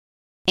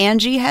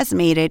Angie has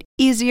made it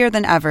easier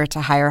than ever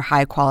to hire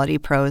high-quality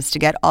pros to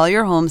get all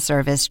your home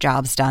service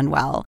jobs done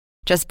well.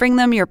 Just bring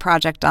them your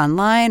project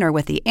online or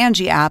with the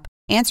Angie app,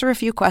 answer a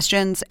few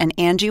questions, and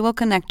Angie will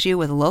connect you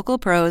with local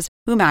pros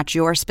who match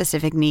your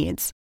specific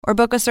needs. Or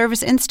book a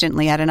service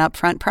instantly at an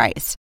upfront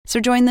price. So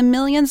join the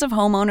millions of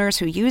homeowners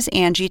who use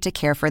Angie to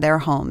care for their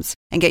homes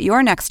and get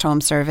your next home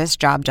service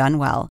job done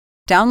well.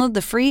 Download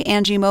the free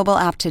Angie mobile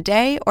app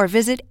today or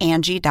visit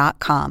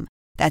Angie.com.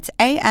 That's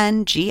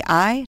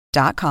ANGI.com.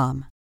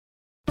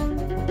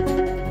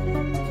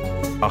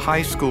 A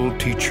high school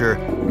teacher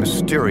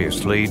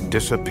mysteriously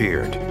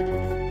disappeared.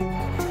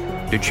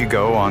 Did she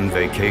go on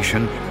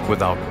vacation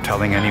without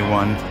telling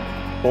anyone?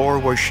 Or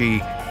was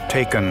she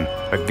taken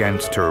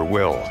against her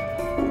will?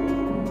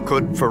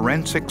 Could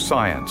forensic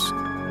science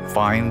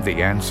find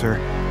the answer?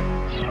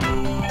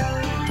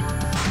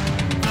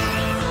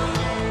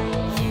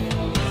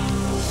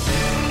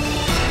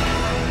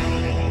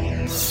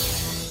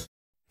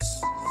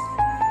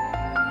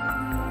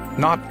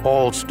 Not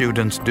all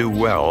students do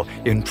well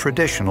in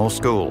traditional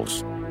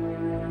schools.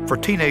 For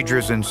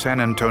teenagers in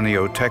San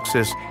Antonio,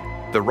 Texas,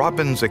 the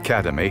Robbins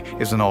Academy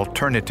is an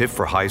alternative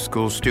for high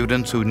school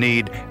students who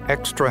need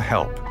extra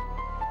help.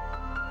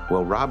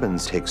 Well,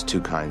 Robbins takes two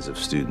kinds of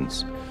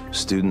students.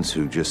 Students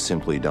who just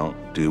simply don't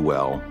do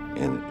well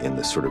in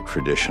the sort of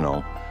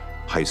traditional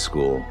high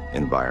school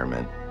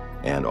environment,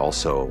 and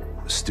also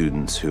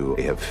students who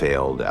have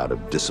failed out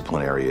of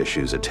disciplinary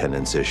issues,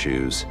 attendance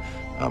issues,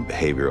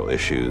 behavioral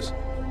issues.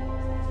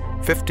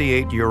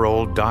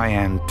 58-year-old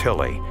Diane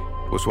Tilley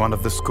was one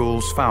of the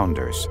school's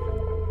founders.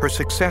 Her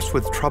success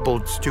with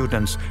troubled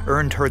students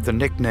earned her the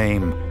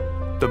nickname,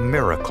 the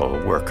Miracle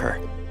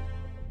Worker.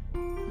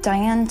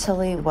 Diane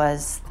Tilley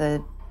was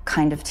the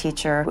kind of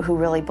teacher who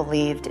really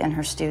believed in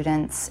her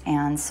students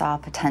and saw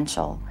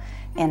potential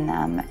in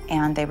them,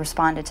 and they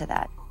responded to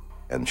that.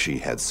 And she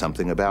had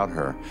something about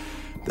her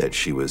that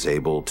she was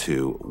able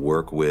to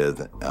work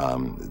with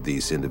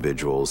these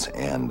individuals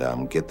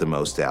and get the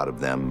most out of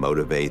them,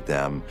 motivate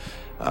them,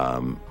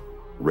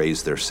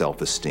 raise their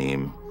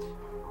self-esteem.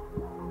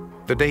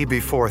 The day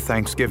before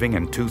Thanksgiving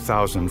in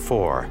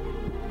 2004,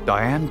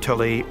 Diane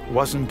Tilley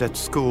wasn't at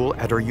school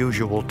at her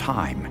usual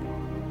time,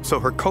 so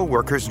her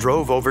co-workers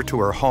drove over to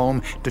her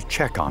home to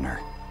check on her.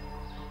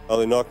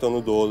 They knocked on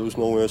the door, there was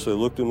no answer. They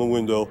looked in the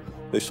window.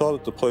 They saw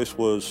that the place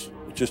was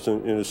just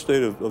in a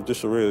state of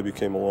disarray. They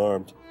became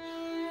alarmed.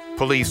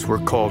 Police were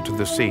called to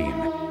the scene,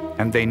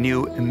 and they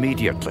knew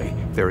immediately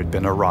there had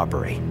been a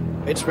robbery.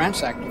 It's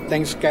ransacked.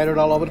 Things scattered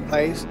all over the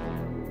place.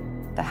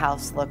 The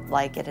house looked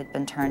like it had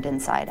been turned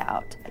inside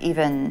out.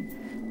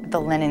 Even the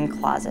linen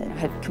closet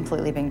had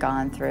completely been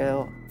gone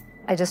through.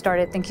 I just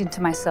started thinking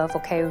to myself,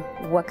 okay,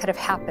 what could have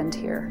happened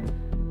here?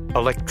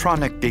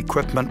 Electronic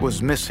equipment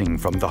was missing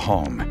from the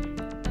home,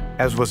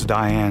 as was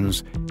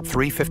Diane's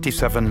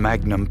 .357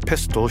 Magnum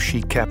pistol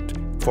she kept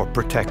for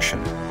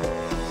protection.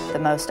 The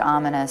most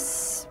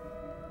ominous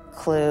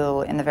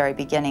clue in the very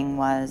beginning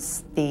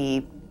was the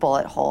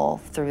bullet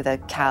hole through the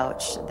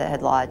couch that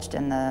had lodged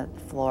in the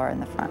floor in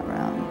the front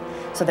room.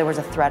 So there was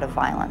a threat of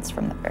violence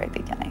from the very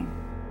beginning.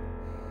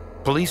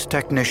 Police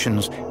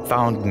technicians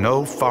found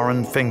no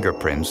foreign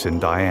fingerprints in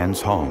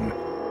Diane's home,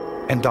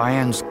 and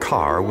Diane's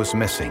car was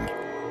missing.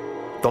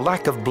 The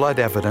lack of blood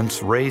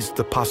evidence raised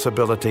the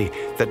possibility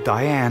that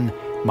Diane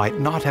might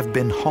not have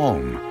been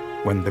home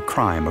when the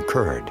crime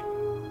occurred.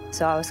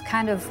 So I was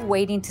kind of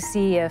waiting to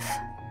see if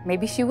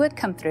maybe she would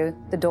come through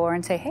the door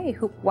and say, hey,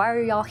 why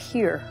are y'all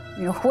here?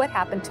 You know, what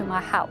happened to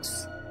my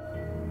house?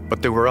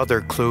 But there were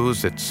other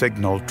clues that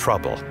signaled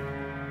trouble.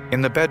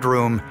 In the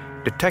bedroom,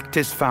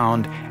 detectives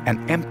found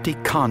an empty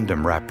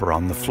condom wrapper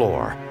on the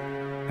floor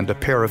and a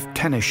pair of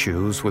tennis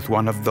shoes with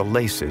one of the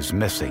laces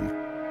missing.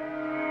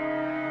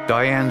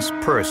 Diane's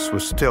purse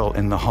was still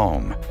in the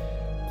home,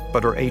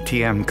 but her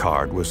ATM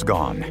card was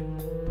gone.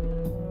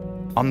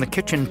 On the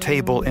kitchen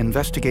table,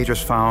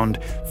 investigators found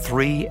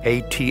 3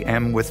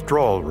 ATM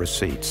withdrawal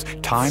receipts,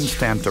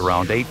 time-stamped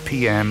around 8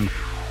 p.m.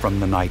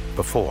 from the night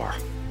before.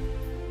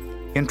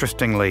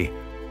 Interestingly,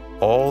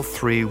 all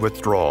 3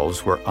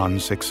 withdrawals were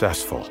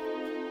unsuccessful.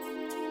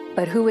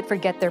 But who would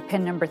forget their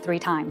PIN number 3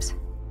 times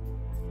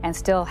and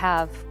still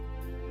have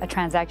a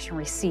transaction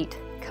receipt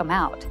come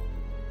out?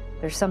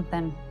 There's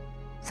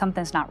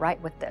something's not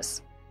right with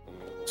this.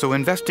 So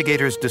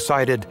investigators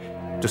decided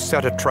to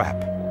set a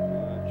trap.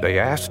 They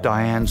asked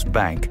Diane's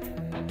bank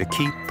to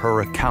keep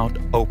her account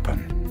open.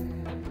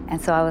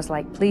 And so I was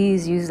like,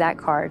 please use that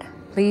card.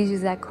 Please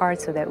use that card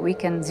so that we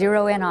can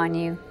zero in on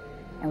you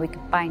and we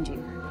can find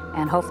you.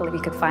 And hopefully we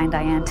could find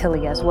Diane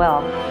Tilley as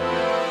well.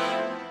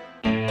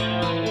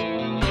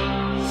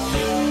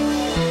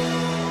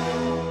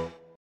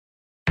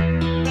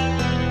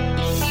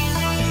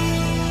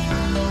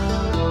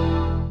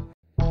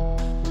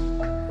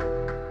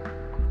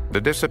 The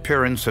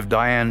disappearance of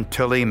Diane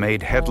Tilley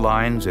made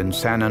headlines in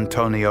San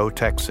Antonio,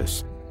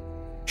 Texas.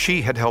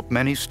 She had helped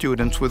many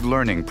students with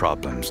learning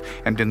problems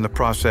and in the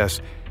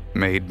process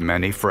made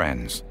many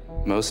friends.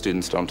 Most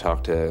students don't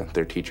talk to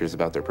their teachers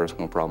about their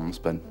personal problems,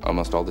 but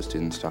almost all the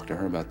students talk to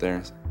her about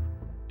theirs.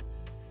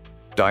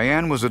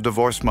 Diane was a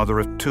divorced mother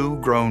of 2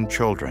 grown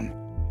children.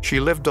 She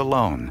lived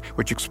alone,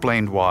 which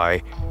explained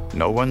why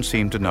no one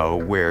seemed to know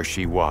where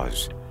she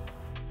was.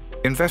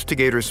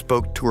 Investigators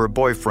spoke to her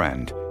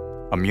boyfriend,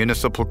 a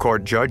municipal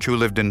court judge who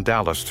lived in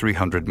Dallas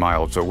 300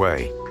 miles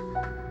away.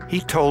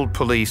 He told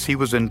police he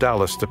was in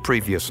Dallas the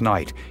previous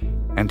night,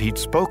 and he'd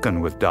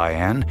spoken with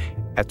Diane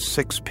at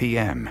 6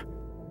 p.m.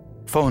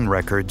 Phone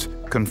records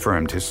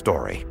confirmed his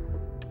story.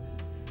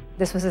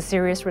 This was a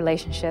serious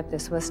relationship.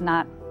 This was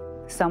not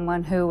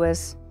someone who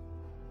was,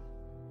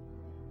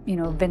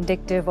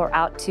 vindictive or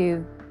out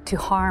to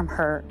harm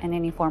her in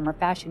any form or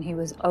fashion. He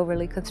was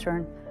overly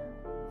concerned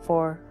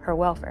for her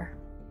welfare.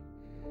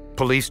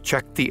 Police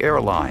checked the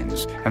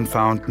airlines and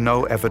found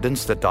no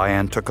evidence that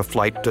Diane took a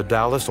flight to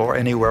Dallas or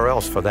anywhere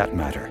else for that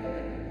matter.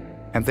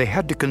 And they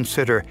had to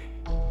consider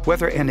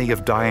whether any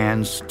of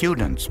Diane's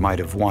students might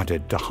have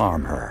wanted to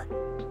harm her.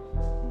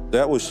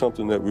 That was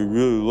something that we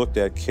really looked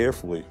at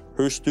carefully.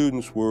 Her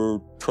students were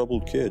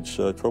troubled kids,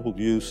 troubled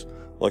youth.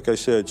 Like I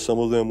said, some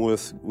of them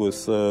with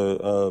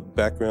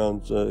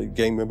backgrounds,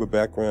 gang member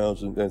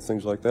backgrounds and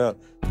things like that.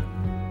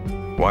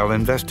 While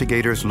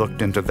investigators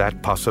looked into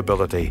that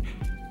possibility,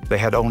 they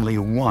had only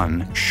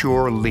one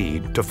sure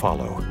lead to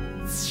follow: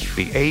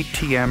 the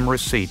ATM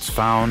receipts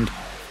found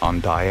on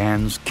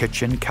Diane's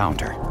kitchen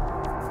counter.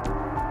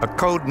 A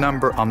code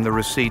number on the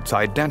receipts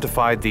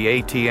identified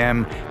the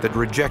ATM that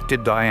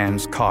rejected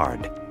Diane's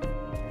card.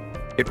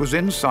 It was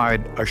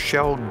inside a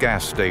Shell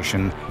gas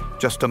station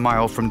just a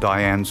mile from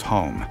Diane's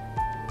home.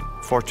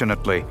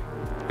 Fortunately,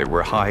 there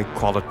were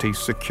high-quality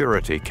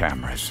security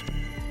cameras.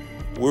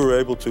 We were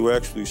able to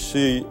actually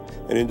see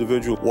an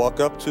individual walk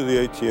up to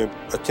the ATM,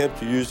 attempt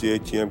to use the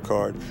ATM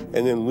card,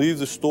 and then leave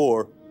the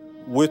store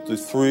with the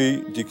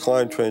 3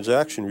 declined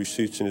transaction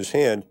receipts in his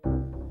hand.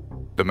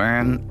 The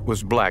man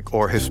was black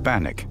or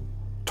Hispanic,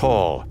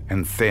 tall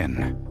and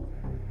thin.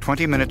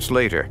 20 minutes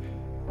later,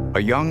 a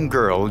young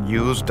girl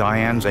used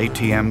Diane's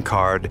ATM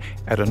card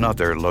at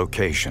another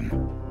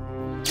location.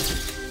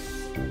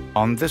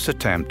 On this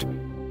attempt,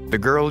 the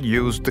girl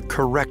used the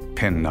correct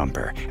PIN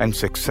number and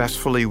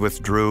successfully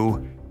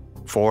withdrew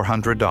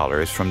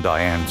 $400 from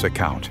Diane's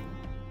account.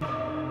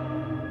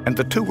 And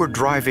the two were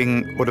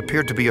driving what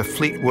appeared to be a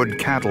Fleetwood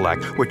Cadillac,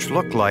 which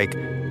looked like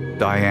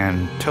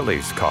Diane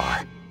Tilley's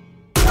car.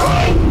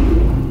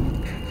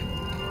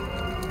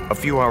 A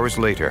few hours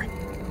later,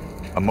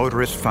 a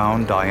motorist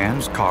found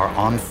Diane's car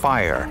on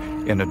fire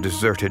in a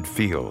deserted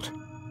field.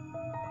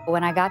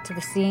 When I got to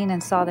the scene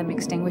and saw them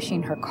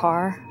extinguishing her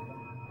car,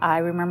 I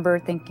remember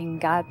thinking,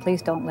 God,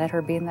 please don't let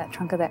her be in that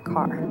trunk of that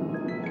car.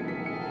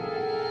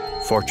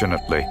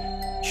 Fortunately,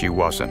 she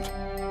wasn't.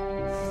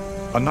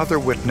 Another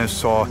witness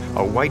saw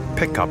a white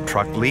pickup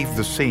truck leave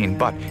the scene,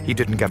 but he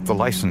didn't get the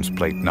license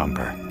plate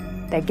number.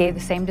 They gave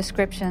the same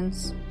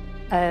descriptions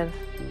of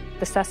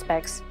the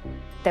suspects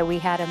that we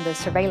had in the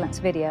surveillance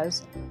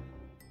videos.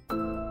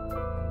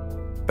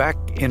 Back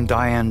in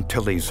Diane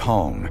Tilley's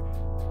home,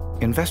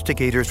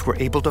 investigators were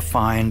able to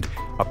find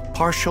a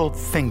partial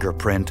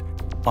fingerprint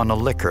on a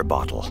liquor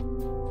bottle.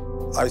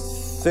 I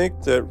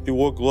think that he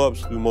wore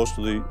gloves through most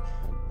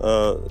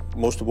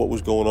of what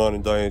was going on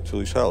in Diane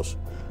Tilley's house.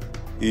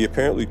 He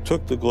apparently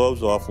took the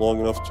gloves off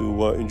long enough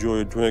to enjoy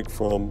a drink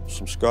from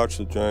some scotch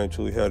that Diane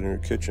Tilley had in her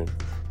kitchen,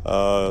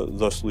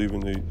 thus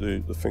leaving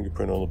the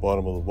fingerprint on the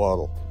bottom of the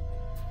bottle.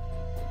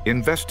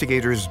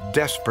 Investigators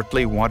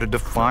desperately wanted to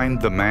find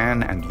the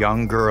man and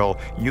young girl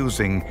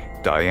using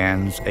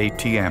Diane's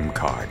ATM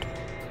card.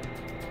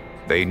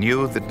 They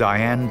knew that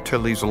Diane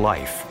Tilley's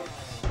life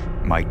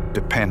might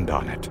depend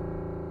on it.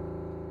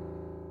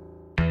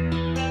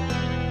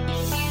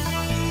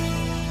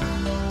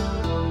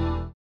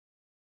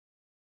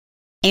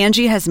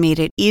 Angie has made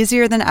it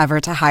easier than ever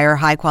to hire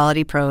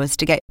high-quality pros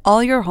to get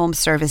all your home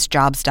service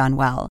jobs done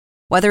well.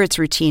 Whether it's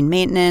routine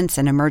maintenance,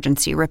 an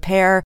emergency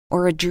repair,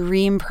 or a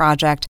dream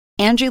project,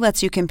 Angie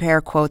lets you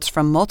compare quotes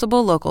from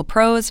multiple local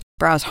pros,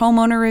 browse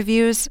homeowner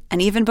reviews,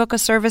 and even book a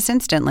service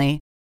instantly.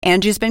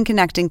 Angie's been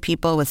connecting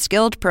people with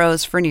skilled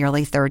pros for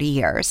nearly 30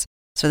 years.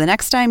 So the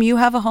next time you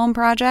have a home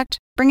project,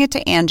 bring it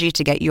to Angie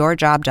to get your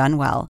job done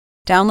well.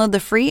 Download the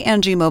free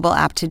Angie mobile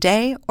app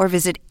today or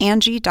visit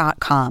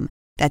Angie.com.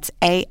 That's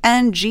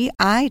ANGI.com.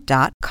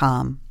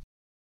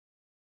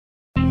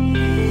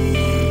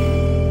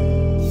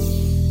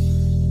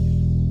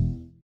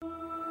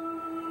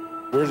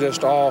 We're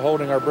just all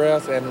holding our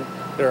breath, and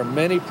there are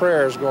many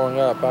prayers going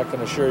up, I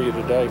can assure you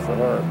today, for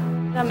her.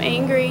 I'm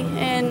angry,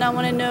 and I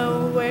want to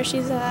know where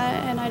she's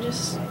at, and I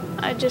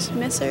just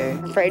miss her.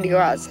 I'm afraid to go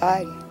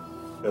outside.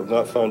 We have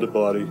not found a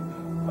body.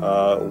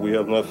 We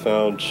have not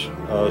found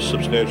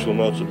substantial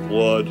amounts of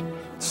blood.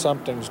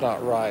 Something's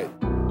not right.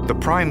 The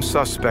prime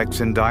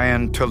suspects in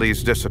Diane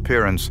Tilley's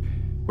disappearance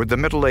were the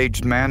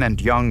middle-aged man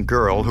and young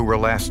girl who were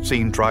last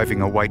seen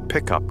driving a white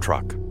pickup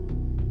truck.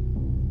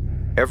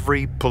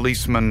 Every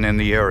policeman in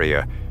the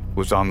area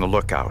was on the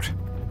lookout,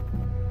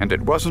 and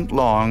it wasn't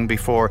long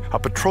before a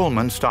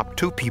patrolman stopped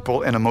 2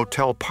 people in a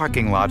motel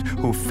parking lot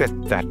who fit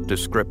that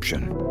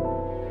description.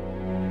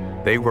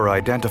 They were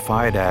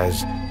identified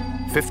as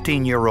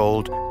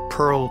 15-year-old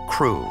Pearl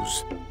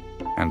Cruz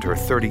and her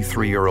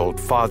 33-year-old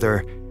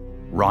father,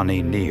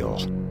 Ronnie Neal.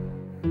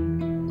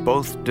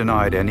 Both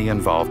denied any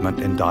involvement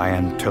in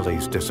Diane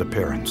Tilley's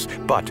disappearance,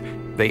 but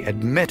they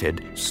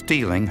admitted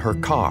stealing her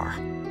car.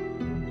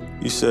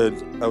 He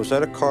said, I was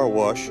at a car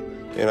wash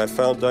and I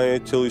found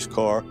Diane Tilley's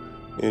car,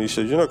 and he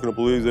said, you're not going to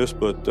believe this,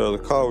 but the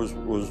car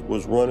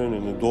was running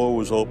and the door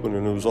was open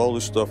and there was all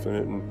this stuff in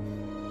it,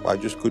 and I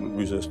just couldn't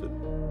resist it.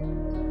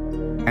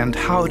 And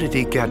how did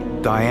he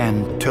get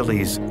Diane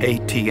Tilley's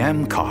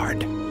ATM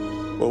card?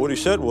 Well, what he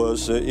said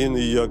was, in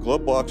the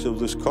glove box of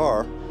this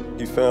car,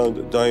 he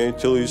found Diane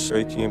Tilley's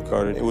ATM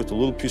card and with a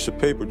little piece of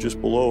paper just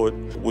below it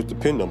with the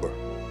PIN number.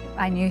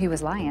 I knew he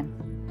was lying.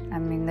 I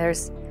mean,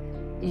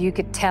 you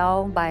could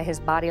tell by his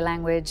body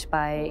language,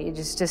 by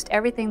just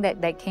everything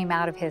that came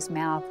out of his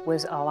mouth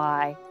was a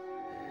lie.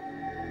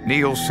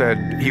 Neal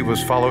said he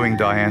was following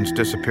Diane's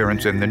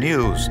disappearance in the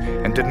news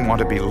and didn't want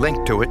to be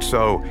linked to it,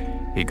 so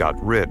he got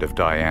rid of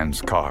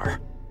Diane's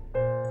car.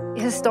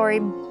 His story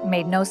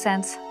made no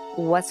sense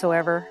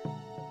whatsoever.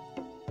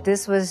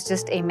 This was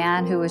just a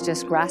man who was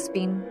just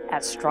grasping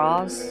at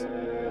straws.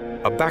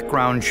 A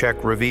background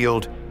check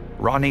revealed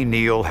Ronnie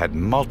Neal had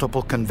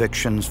multiple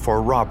convictions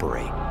for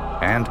robbery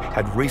and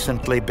had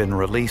recently been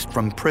released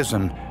from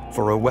prison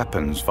for a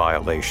weapons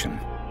violation.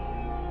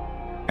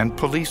 And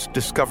police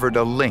discovered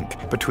a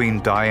link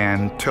between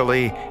Diane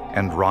Tilley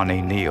and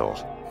Ronnie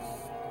Neal.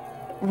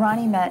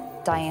 Ronnie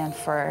met Diane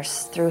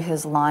first through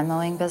his lawn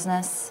mowing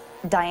business.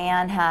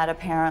 Diane had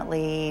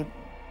apparently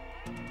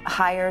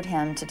hired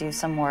him to do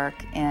some work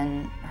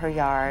in her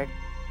yard.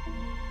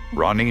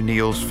 Ronnie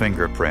Neal's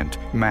fingerprint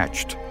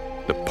matched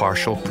the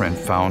partial print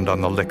found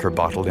on the liquor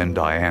bottle in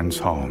Diane's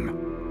home.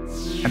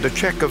 And a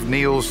check of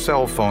Neal's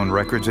cell phone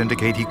records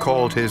indicate he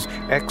called his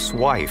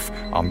ex-wife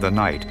on the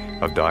night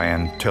of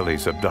Diane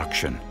Tilley's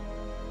abduction.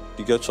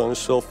 He gets on his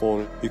cell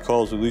phone, he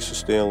calls Elisa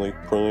Stanley,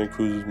 Pearl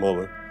Cruz's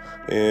mother,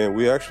 and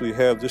we actually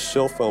have this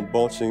cell phone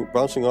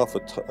bouncing off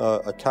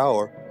a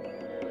tower.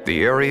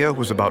 The area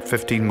was about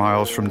 15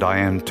 miles from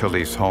Diane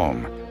Tilley's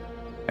home,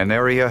 an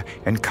area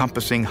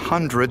encompassing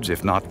hundreds,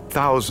 if not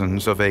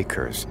thousands, of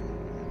acres.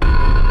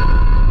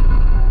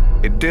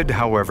 It did,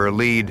 however,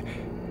 lead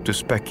to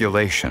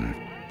speculation.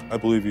 I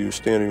believe he was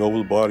standing over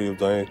the body of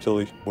Diane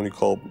Tilley when he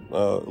called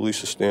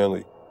Elisa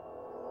Stanley.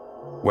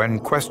 When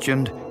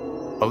questioned,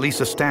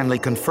 Elisa Stanley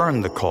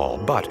confirmed the call,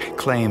 but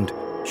claimed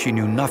she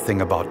knew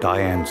nothing about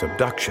Diane's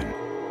abduction.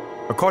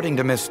 According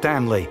to Miss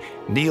Stanley,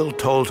 Neal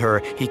told her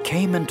he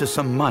came into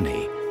some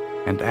money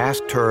and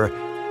asked her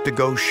to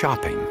go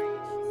shopping.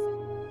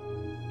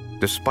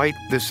 Despite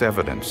this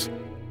evidence,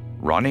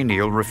 Ronnie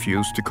Neal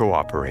refused to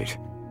cooperate.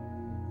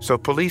 So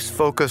police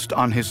focused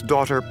on his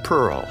daughter,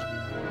 Pearl.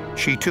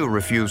 She too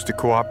refused to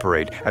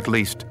cooperate, at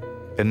least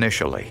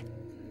initially.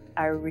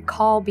 I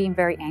recall being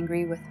very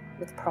angry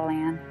with Pearl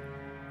Ann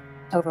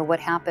over what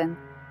happened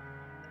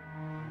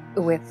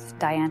with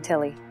Diane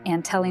Tilley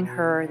and telling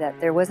her that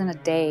there wasn't a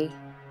day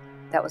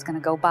that was going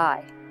to go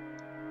by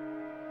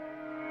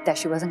that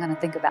she wasn't going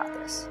to think about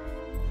this.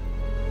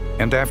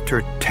 And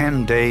after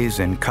 10 days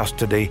in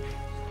custody,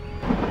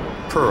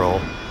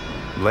 Pearl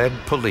led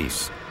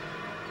police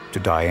to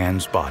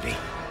Diane's body.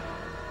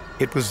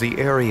 It was the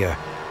area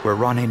where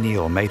Ronnie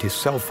Neal made his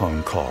cell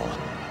phone call,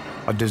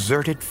 a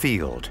deserted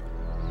field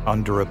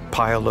under a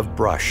pile of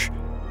brush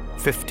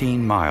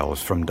 15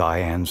 miles from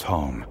Diane's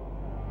home.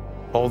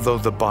 Although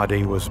the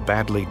body was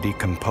badly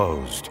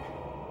decomposed,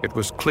 it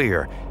was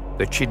clear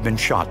that she'd been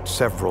shot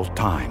several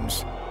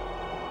times.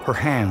 Her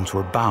hands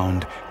were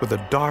bound with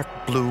a dark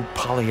blue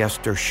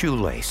polyester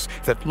shoelace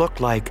that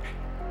looked like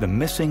the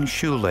missing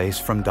shoelace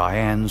from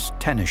Diane's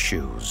tennis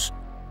shoes.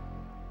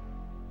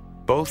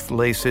 Both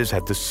laces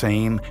had the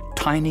same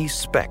tiny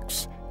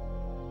specks,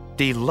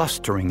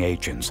 delustering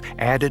agents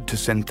added to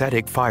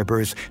synthetic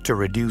fibers to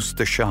reduce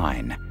the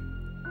shine.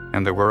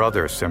 And there were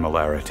other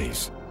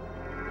similarities.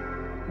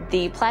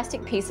 The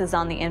plastic pieces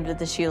on the end of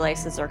the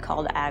shoelaces are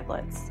called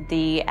aglets.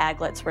 The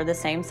aglets were the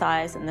same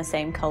size and the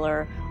same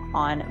color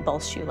on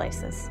both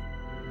shoelaces.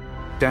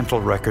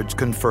 Dental records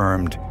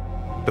confirmed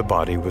the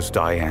body was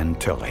Diane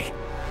Tilley.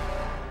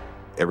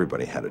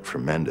 Everybody had a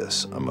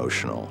tremendous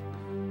emotional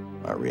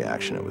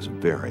reaction. It was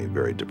very,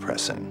 very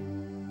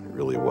depressing. It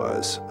really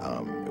was.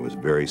 It was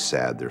very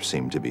sad. There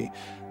seemed to be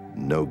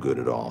no good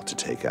at all to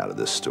take out of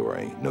this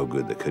story, no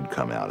good that could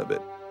come out of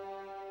it.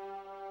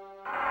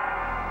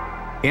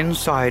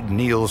 Inside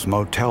Neal's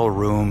motel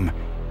room,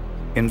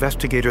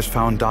 investigators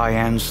found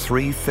Diane's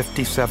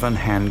 .357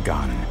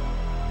 handgun,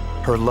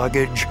 her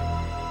luggage,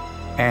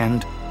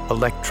 and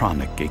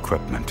electronic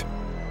equipment.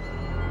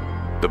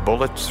 The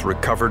bullets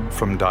recovered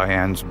from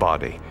Diane's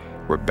body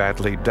were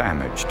badly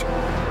damaged,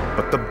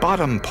 but the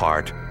bottom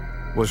part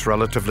was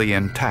relatively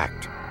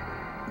intact.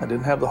 I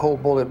didn't have the whole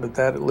bullet, but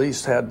that at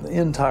least had the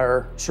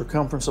entire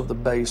circumference of the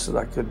base that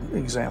I could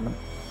examine.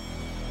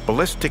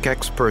 Ballistic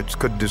experts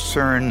could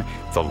discern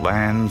the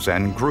lands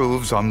and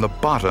grooves on the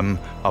bottom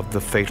of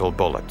the fatal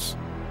bullets.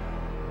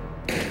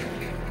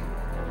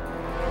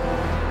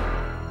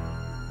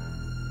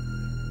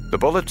 The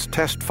bullets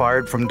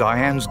test-fired from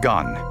Diane's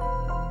gun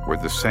were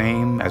the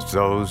same as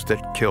those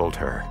that killed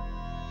her.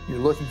 You're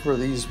looking for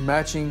these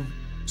matching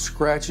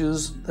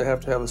scratches. They have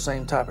to have the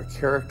same type of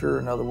character.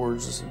 In other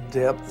words,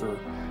 depth or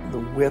the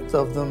width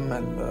of them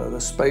and the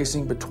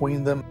spacing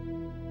between them.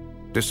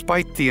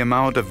 Despite the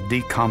amount of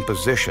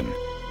decomposition,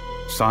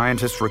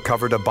 scientists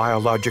recovered a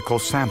biological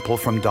sample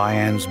from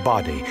Diane's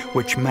body,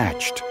 which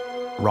matched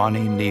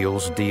Ronnie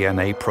Neal's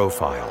DNA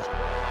profile,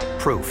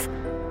 proof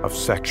of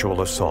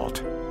sexual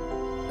assault.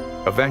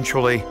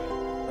 Eventually,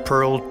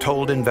 Pearl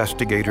told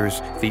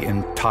investigators the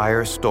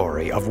entire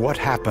story of what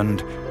happened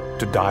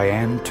to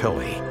Diane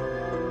Tilley,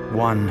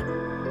 one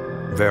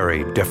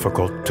very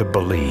difficult to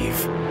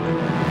believe.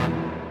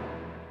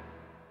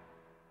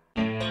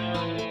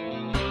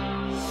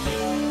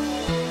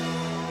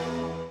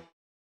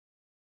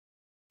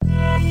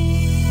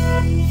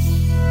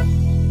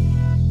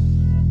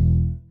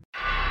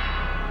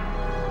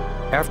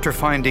 After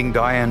finding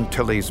Diane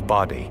Tilley's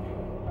body,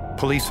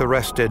 police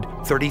arrested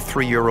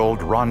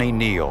 33-year-old Ronnie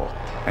Neal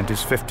and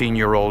his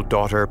 15-year-old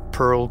daughter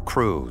Pearl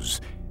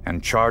Cruz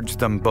and charged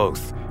them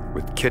both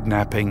with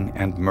kidnapping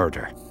and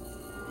murder.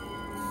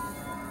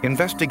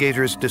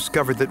 Investigators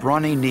discovered that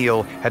Ronnie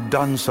Neal had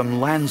done some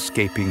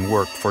landscaping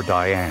work for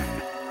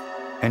Diane,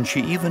 and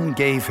she even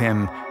gave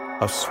him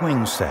a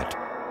swing set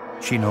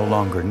she no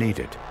longer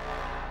needed.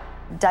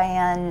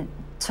 Diane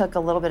took a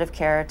little bit of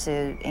care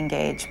to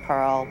engage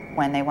Pearl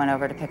when they went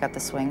over to pick up the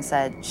swing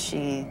set.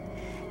 She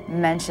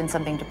mentioned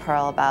something to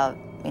Pearl about,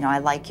 I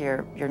like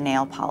your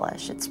nail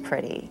polish, it's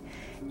pretty.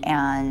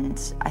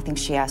 And I think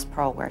she asked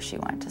Pearl where she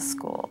went to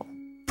school.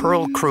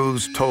 Pearl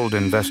Cruz told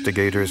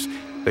investigators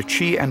that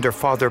she and her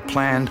father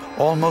planned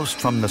almost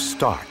from the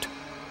start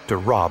to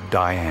rob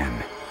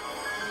Diane.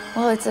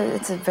 Well, it's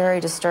a very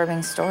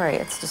disturbing story.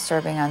 It's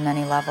disturbing on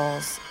many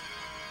levels.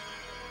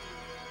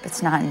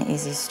 It's not an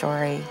easy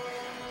story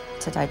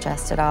to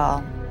digest at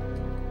all.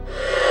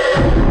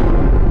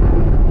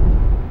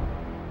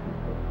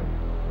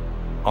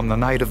 On the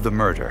night of the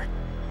murder,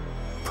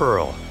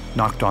 Pearl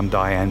knocked on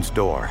Diane's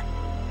door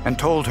and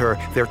told her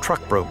their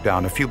truck broke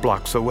down a few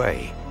blocks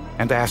away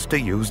and asked to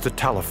use the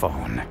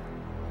telephone.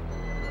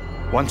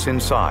 Once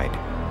inside,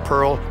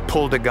 Pearl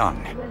pulled a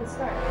gun,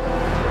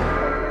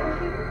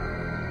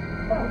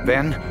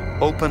 then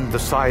opened the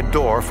side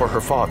door for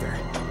her father.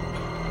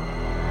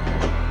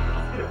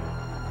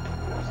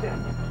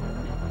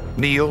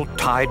 Neal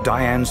tied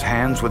Diane's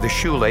hands with a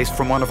shoelace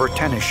from one of her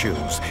tennis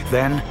shoes,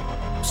 then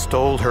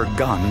stole her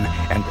gun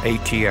and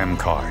ATM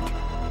card.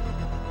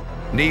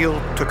 Neal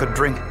took a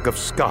drink of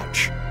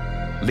scotch,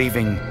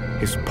 leaving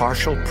his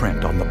partial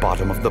print on the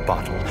bottom of the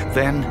bottle,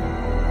 then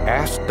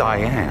asked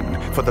Diane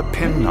for the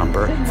PIN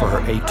number for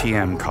her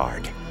ATM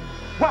card.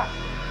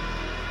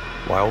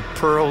 While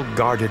Pearl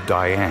guarded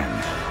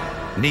Diane,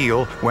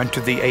 Neal went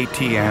to the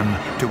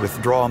ATM to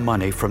withdraw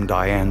money from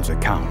Diane's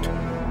account.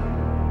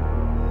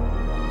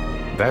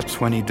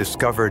 That's when he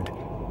discovered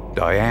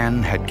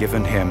Diane had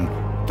given him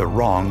the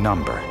wrong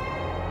number.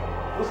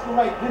 What's the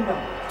right PIN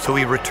number? So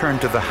he returned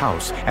to the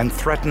house and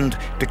threatened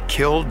to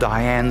kill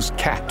Diane's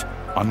cat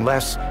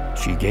unless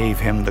she gave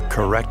him the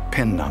correct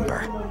PIN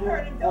number.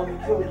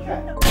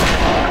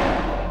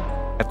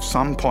 At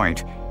some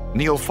point,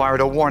 Neal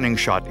fired a warning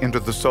shot into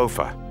the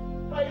sofa.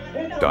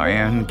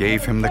 Diane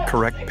gave him the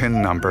correct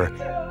PIN number,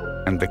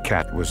 and the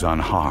cat was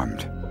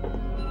unharmed.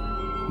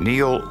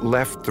 Neal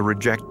left the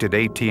rejected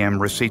ATM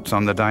receipts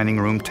on the dining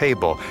room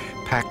table,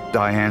 packed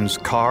Diane's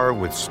car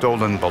with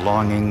stolen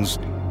belongings,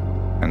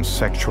 and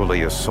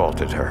sexually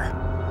assaulted her.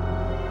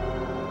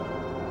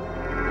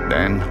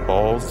 Then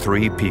all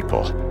three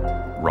people,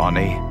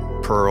 Ronnie,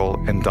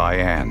 Pearl, and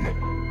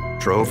Diane,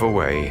 drove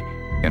away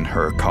in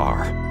her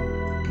car.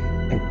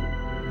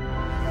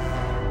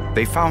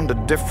 They found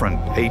a different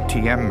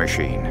ATM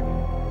machine,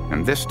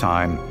 and this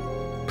time,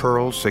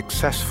 Pearl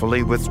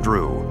successfully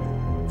withdrew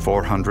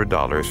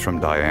 $400 from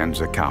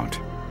Diane's account.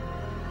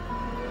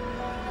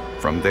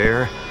 From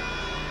there,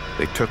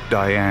 they took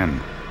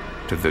Diane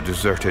to the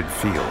deserted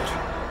field,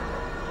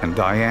 and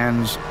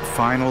Diane's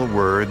final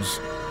words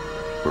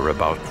were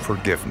about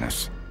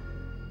forgiveness.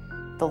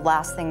 The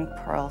last thing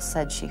Pearl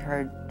said she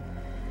heard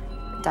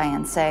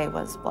Diane say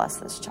was, "Bless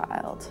this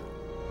child."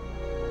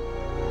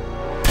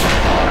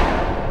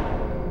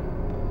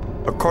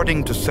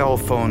 According to cell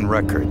phone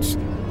records,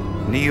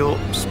 Neal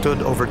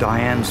stood over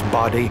Diane's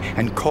body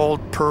and called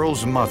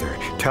Pearl's mother,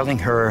 telling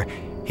her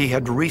he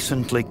had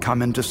recently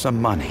come into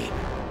some money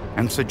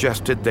and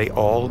suggested they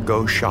all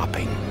go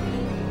shopping.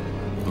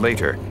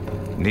 Later,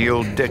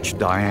 Neal ditched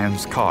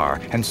Diane's car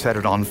and set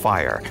it on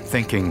fire,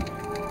 thinking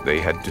they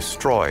had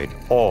destroyed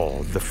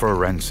all the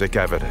forensic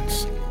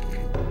evidence.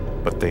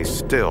 But they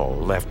still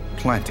left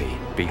plenty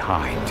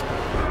behind.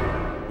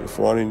 If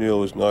Ronnie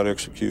Neal is not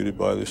executed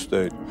by the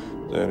state,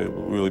 then it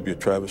will really be a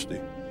travesty.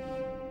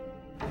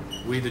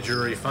 We, the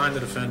jury, find the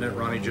defendant,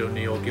 Ronnie Joe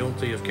Neal,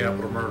 guilty of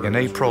capital murder. In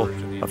April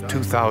of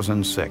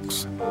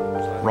 2006,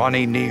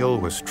 Ronnie Neal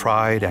was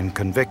tried and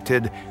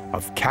convicted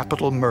of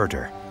capital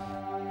murder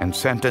and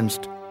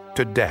sentenced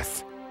to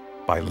death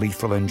by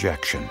lethal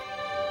injection.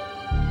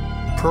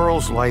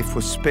 Pearl's life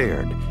was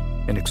spared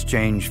In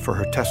exchange for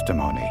her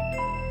testimony,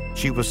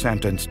 she was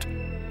sentenced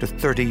to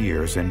 30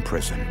 years in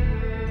prison.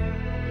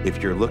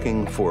 If you're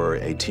looking for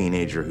a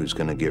teenager who's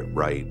going to get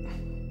right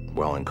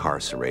while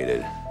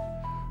incarcerated,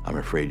 I'm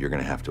afraid you're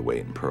going to have to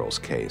wait in Pearl's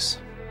case.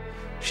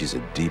 She's a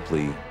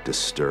deeply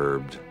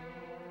disturbed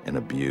and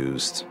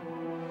abused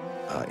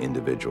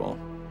individual.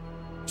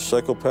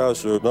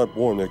 Psychopaths are not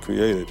born, they're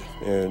created,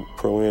 and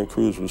Pearl Ann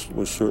Cruz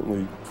was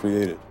certainly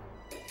created.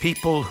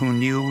 People who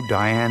knew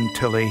Diane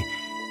Tilley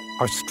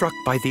are struck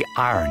by the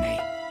irony.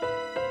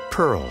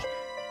 Pearl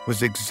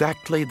was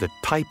exactly the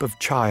type of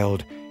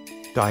child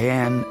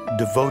Diane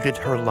devoted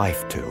her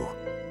life to.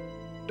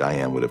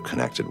 Diane would have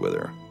connected with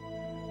her,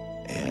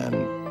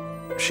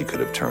 and she could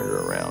have turned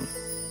her around.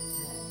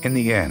 In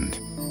the end,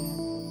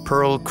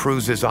 Pearl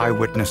Cruz's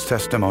eyewitness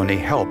testimony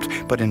helped,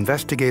 but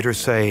investigators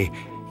say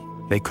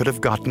they could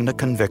have gotten a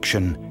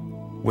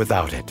conviction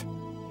without it.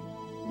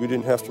 We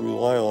didn't have to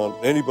rely on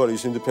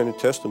anybody's independent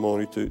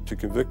testimony to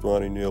convict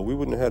Ronnie Neal. We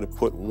wouldn't have had to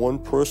put one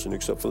person,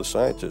 except for the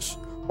scientists,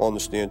 on the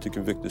stand to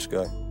convict this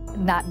guy.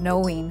 Not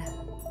knowing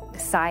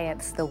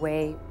science the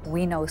way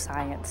we know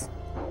science,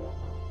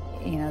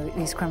 you know,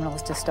 these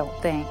criminals just don't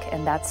think,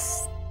 and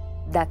that's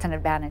an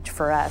advantage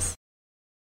for us.